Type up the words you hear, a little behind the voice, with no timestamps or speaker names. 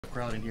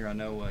Crowd in here, I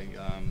know.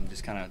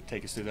 Just kind of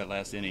take us through that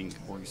last inning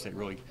where you said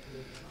really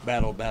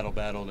battled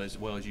as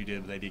well as you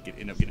did, but they did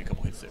end up getting a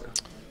couple hits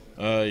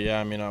there. Yeah,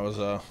 I mean, I was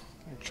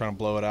trying to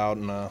blow it out,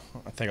 and I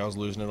think I was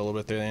losing it a little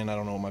bit there at the end. I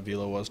don't know what my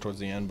velo was towards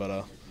the end,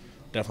 but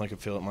definitely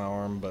could feel it in my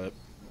arm. But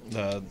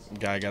the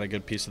guy got a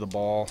good piece of the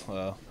ball.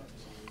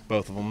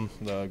 Both of them,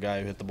 the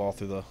guy who hit the ball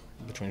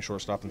between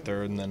shortstop and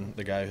third, and then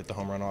the guy who hit the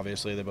home run,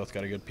 obviously, they both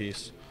got a good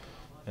piece.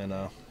 And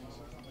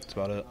that's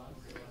about it.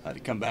 To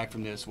come back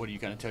from this, what do you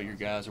kind of tell your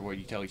guys, or what do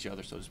you tell each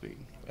other, so to speak?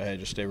 Hey,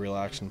 just stay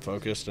relaxed and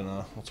focused, and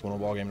let's win a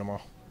ball game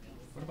tomorrow.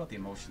 What about the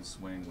emotion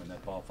swing when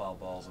that foul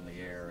ball's in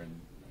the air and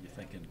you're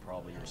thinking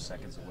probably you're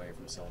seconds away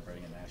from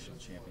celebrating a national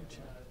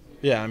championship?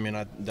 Yeah, I mean,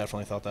 I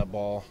definitely thought that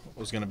ball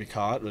was going to be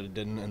caught, but it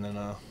didn't. And then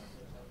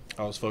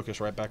I was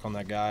focused right back on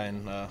that guy,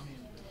 and I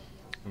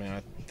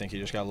think he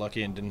just got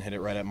lucky and didn't hit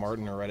it right at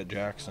Martin or right at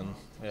Jackson.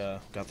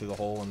 Got through the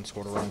hole and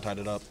scored a run, tied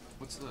it up.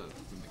 What's the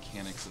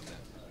mechanics of that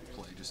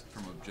play, just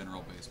from a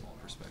general baseball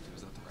perspective?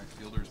 Is that the right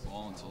fielder's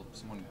ball until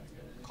someone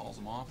calls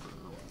him off?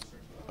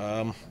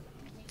 Or?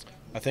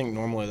 I think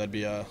normally that'd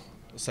be a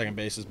second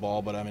base's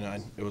ball, but I mean,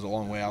 it was a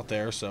long way out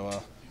there,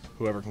 so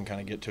whoever can kind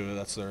of get to it,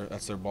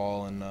 that's their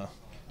ball, and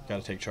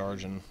got to take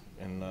charge and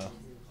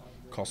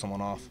call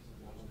someone off.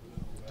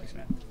 Thanks,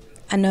 man.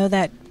 I know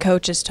that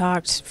Coach has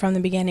talked from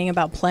the beginning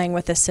about playing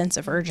with a sense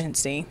of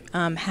urgency.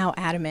 How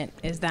adamant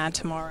is that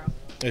tomorrow?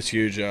 It's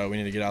huge. We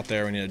need to get out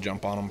there. We need to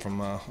jump on them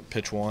from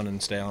pitch one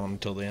and stay on them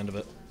until the end of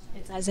it.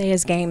 It's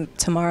Isaiah's game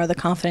tomorrow, the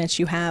confidence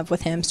you have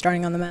with him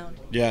starting on the mound.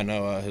 Yeah,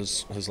 no,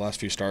 his last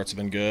few starts have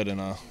been good,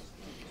 and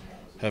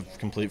have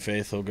complete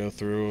faith he'll go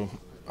through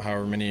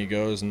however many he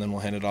goes, and then we'll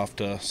hand it off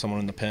to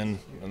someone in the pen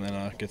and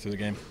then get through the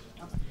game.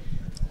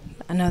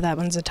 I know that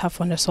one's a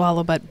tough one to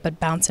swallow, but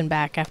bouncing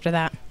back after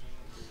that.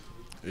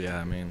 Yeah,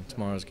 I mean,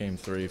 tomorrow's game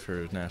 3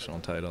 for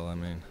national title. I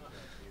mean,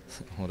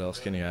 what else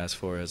can you ask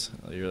for?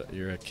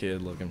 You're a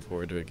kid looking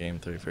forward to a game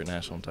 3 for a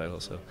national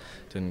title, so it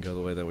didn't go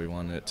the way that we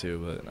wanted it to,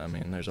 but I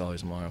mean, there's always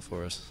tomorrow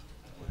for us.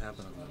 What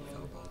happened on that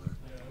foul ball there?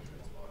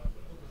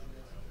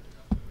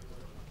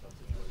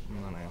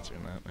 I'm not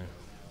answering that, man.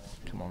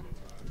 Come on.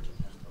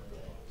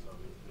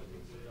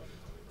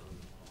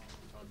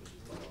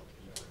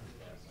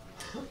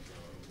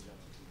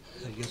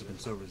 You guys have been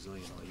so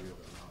resilient all year. I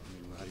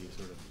mean, how do you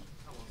sort of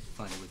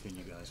find it within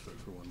you guys for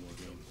one more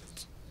game?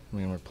 I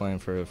mean, we're playing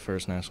for the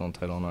first national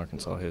title in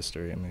Arkansas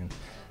history. I mean,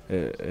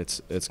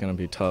 it's going to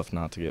be tough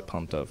not to get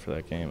pumped up for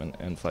that game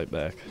and fight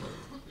back.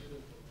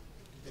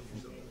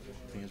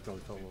 Fans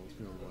probably felt,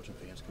 we were watching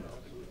fans kind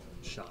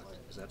of shocked.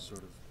 Is that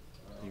sort of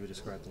how you would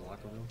describe the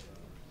locker room?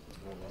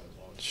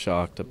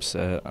 Shocked,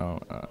 upset.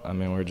 I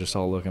mean, we're just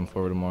all looking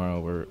forward to tomorrow.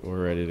 We're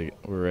ready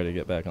to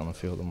get back on the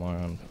field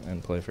tomorrow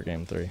and play for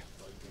game 3.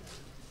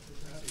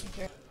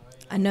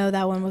 I know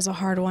that one was a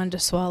hard one to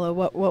swallow.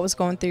 What was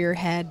going through your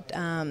head,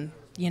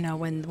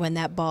 when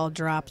that ball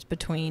dropped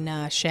between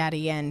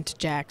Shaddy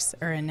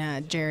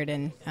and Jared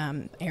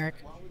and Eric?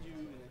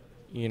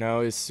 You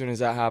know, as soon as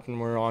that happened,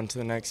 we're on to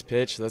the next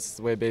pitch. That's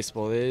the way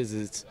baseball is.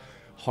 It's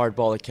hard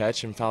ball to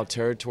catch in foul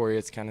territory.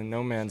 It's kind of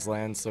no man's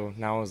land, so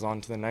now it was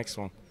on to the next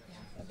one.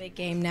 A big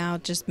game now,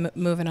 just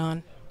moving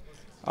on.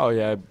 Oh,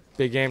 yeah,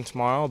 big game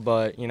tomorrow,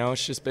 but,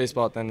 it's just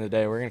baseball at the end of the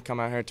day. We're going to come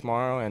out here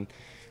tomorrow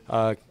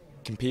and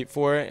compete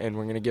for it, and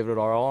we're going to give it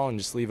our all and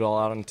just leave it all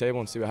out on the table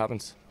and see what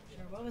happens.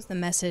 Sure. What was the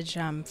message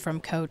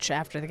from Coach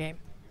after the game?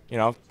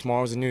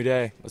 Tomorrow's a new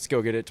day. Let's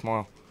go get it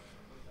tomorrow.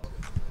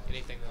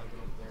 Anything that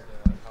will be there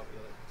to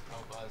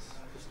help us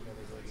put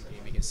together a really good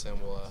game against them,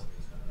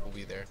 we'll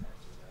be there.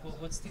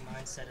 What's the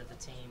mindset of the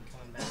team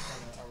coming back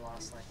from a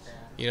loss like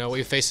that?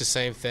 We faced the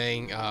same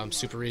thing,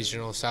 super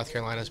regional. South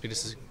Carolina's beat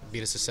us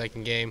the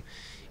second game.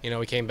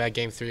 We came back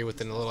game 3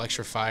 with a little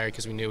extra fire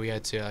because we knew we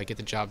had to get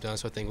the job done,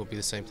 so I think we'll be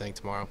the same thing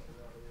tomorrow.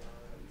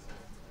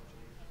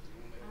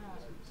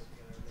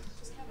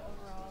 Just kind of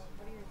overall,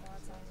 what are your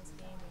thoughts on this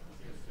game?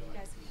 You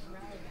guys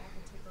rallied back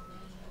and took the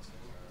lead.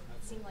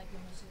 It seemed like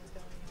momentum was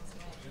going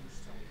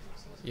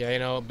your way.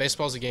 Yeah,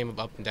 baseball's a game of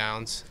up and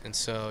downs, and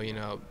so,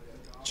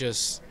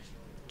 just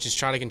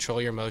try to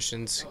control your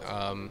emotions.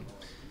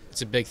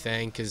 It's a big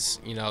thing because,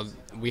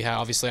 we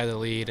obviously had the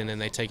lead, and then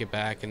they take it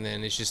back, and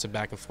then it's just a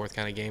back-and-forth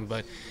kind of game.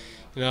 But,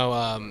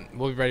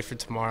 we'll be ready for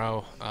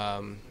tomorrow.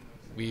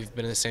 We've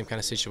been in the same kind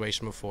of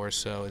situation before,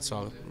 so it's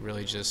all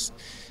really just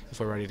if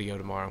we're ready to go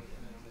tomorrow.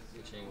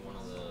 Pitching one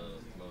of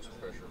the most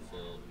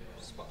pressure-filled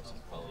spots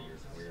of probably your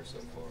career so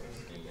far as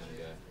a young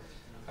guy.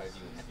 How did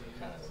you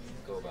kind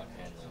of go about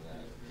handling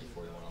that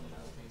before you went on the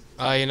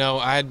mound?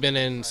 I had been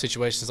in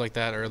situations like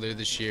that earlier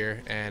this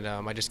year, and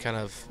I just kind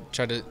of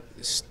tried to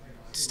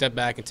step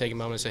back and take a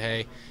moment and say,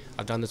 hey,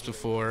 I've done this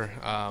before.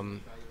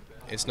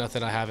 It's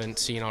nothing I haven't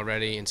seen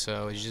already, and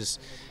so it's just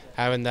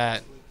having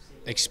that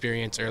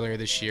experience earlier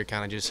this year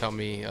kind of just helped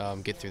me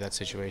get through that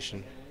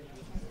situation.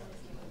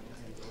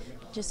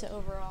 Just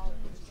overall.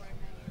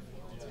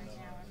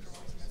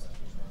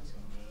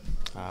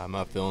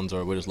 My feelings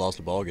are we just lost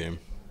a ball game.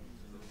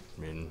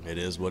 I mean, it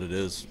is what it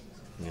is.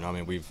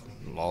 We've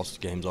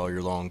lost games all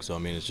year long, so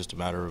it's just a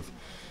matter of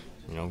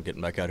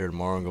getting back out here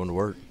tomorrow and going to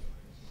work.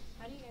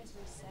 How do you guys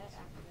reset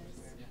after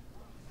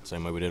this?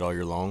 Same way we did all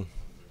year long.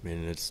 I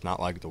mean, it's not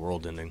like the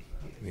world's ending.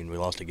 I mean, we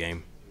lost a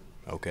game.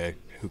 Okay,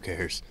 who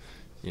cares?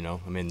 I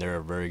mean, they're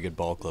a very good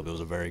ball club. It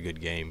was a very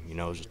good game. It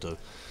was just a,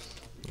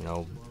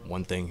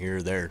 one thing here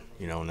or there,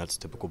 and that's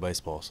typical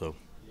baseball. So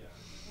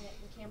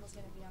Campbell's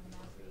going to be on the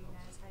mound for you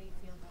guys. How do you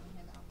feel about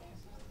him out there?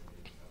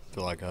 I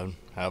feel like I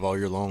have all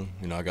year long.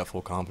 I got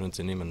full confidence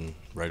in him and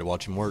ready to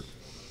watch him work.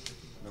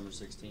 Number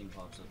 16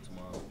 pops up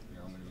tomorrow.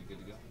 You're all going to be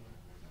good to go?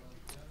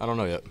 I don't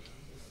know yet.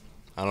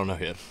 Don't want to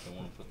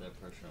put that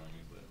pressure on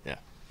you, but Yeah,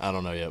 I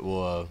don't know yet.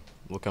 We'll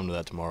come to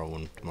that tomorrow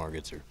when tomorrow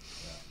gets here.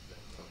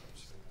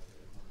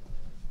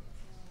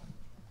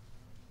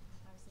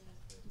 Obviously,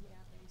 you get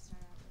out there, you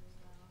start out really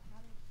well. How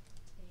did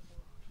they go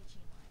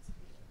pitching-wise for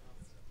you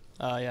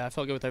guys? Yeah, I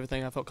felt good with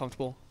everything. I felt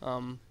comfortable.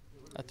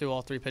 I threw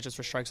all 3 pitches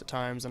for strikes at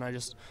times, and I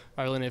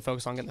really need to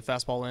focus on getting the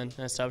fastball in and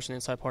establishing the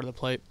inside part of the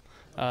plate.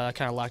 I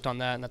kind of lacked on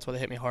that, and that's why they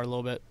hit me hard a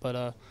little bit.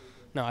 But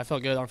no, I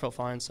felt good. I felt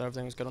fine, so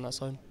everything was good on that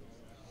side.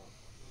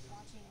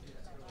 Watching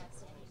that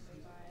last inning go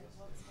by,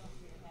 what was going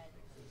through your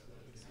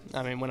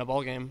head? I mean, win a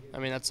ball game. I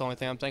mean, that's the only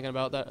thing I'm thinking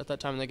about at that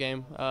time in the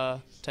game.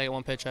 Take it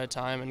 1 pitch at a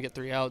time and get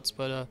 3 outs.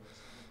 But it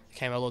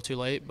came out a little too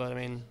late. But I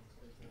mean,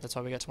 that's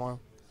why we got tomorrow.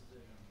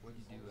 what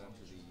did you do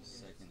after the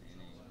second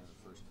inning or the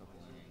first couple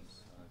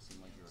innings? It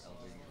seemed like you were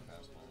elevating your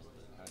fastball a little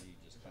bit. How do you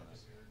just kind of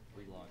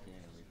re-lock in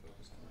and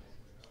refocus on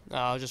that?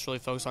 I was just really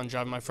focused on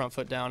driving my front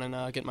foot down and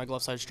getting my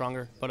glove side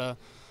stronger. But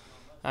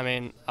I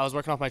mean, I was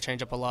working off my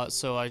changeup a lot,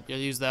 so I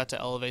used that to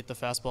elevate the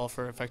fastball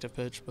for effective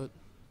pitch. But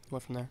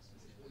went from there.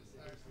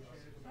 How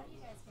do you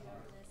guys get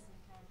over this and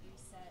kind of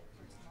reset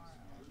for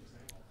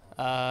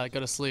tomorrow? Go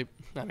to sleep.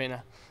 I mean,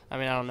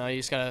 I don't know. You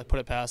just gotta put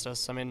it past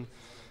us. I mean,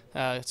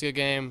 it's a good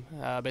game.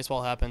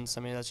 Baseball happens.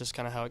 I mean, that's just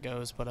kind of how it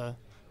goes. But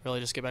really,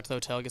 just get back to the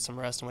hotel, get some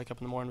rest, and wake up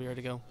in the morning and be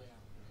ready to go.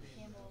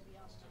 Campbell will be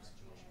on the mound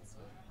for you guys.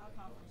 How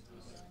confident do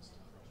you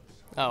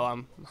feel in him? Oh,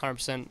 I'm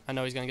 100%. I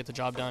know he's gonna get the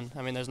job done.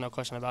 I mean, there's no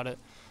question about it.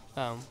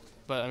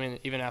 But I mean,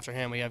 even after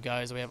him, we have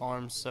guys. We have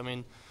arms. I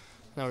mean,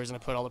 no reason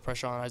to put all the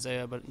pressure on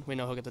Isaiah, but we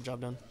know he'll get the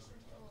job done.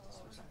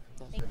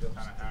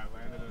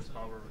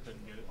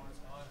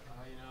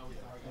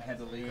 Had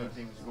the lead,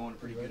 things were going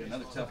pretty good.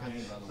 Another tough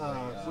game, by the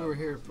way. We were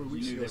here for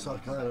weeks ago.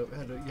 South Carolina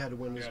you had to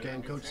win this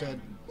game. Coach said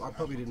our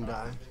puppy didn't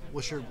die.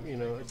 What's your,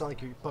 it's not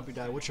like your puppy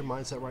died. What's your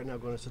mindset right now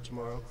going into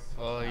tomorrow?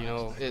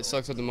 It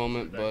sucks at the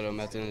moment, but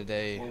at the end of the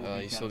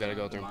day, you still got to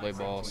go out there and play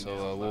ball.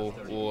 So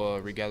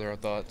we'll regather our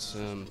thoughts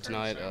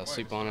tonight,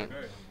 sleep on it,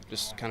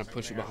 just kind of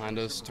push it behind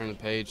us, turn the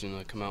page,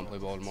 and come out and play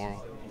ball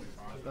tomorrow.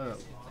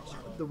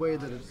 The way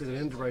that it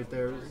ended right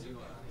there.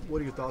 What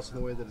are your thoughts on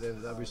the way that it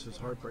ended? Obviously, it's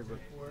heartbreaking.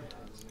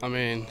 I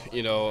mean,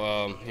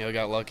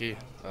 got lucky.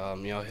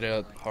 Hit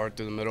it hard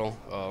through the middle.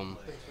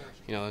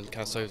 It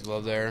kind of sucks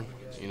love there.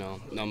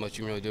 Not much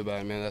you can really do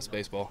about it, man. That's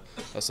baseball.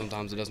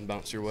 Sometimes it doesn't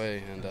bounce your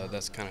way, and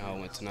that's kind of how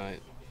it went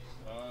tonight.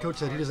 Coach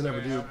said he doesn't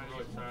ever do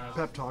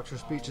pep talks or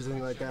speeches,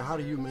 anything like that. How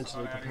do you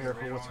mentally prepare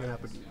for what's going to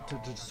happen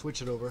to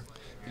switch it over?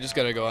 You just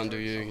got to go out and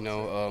do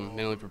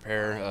mentally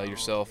prepare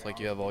yourself like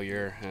you have all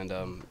year. And,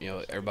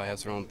 everybody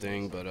has their own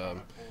thing, but,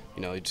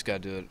 you just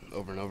got to do it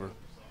over and over.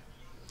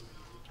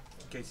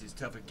 Casey, as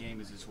tough a game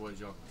as this was,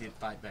 y'all did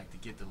fight back to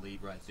get the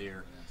lead right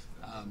there.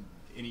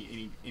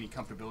 Any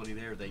comfortability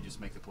there, or they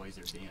just make the plays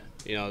there at the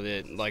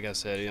end? Like I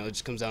said, it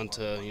just comes down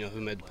to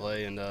who made the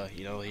play, and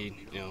he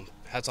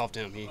hats off to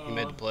him. He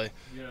made the play,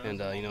 and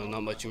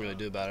not much you can really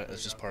do about it.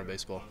 That's just part of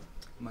baseball.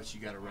 Much you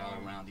got to rally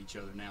around each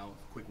other now.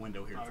 Quick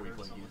window here before you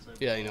play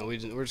again. Yeah,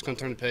 we're just gonna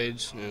turn the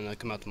page and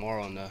come out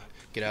tomorrow and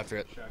get after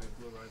it.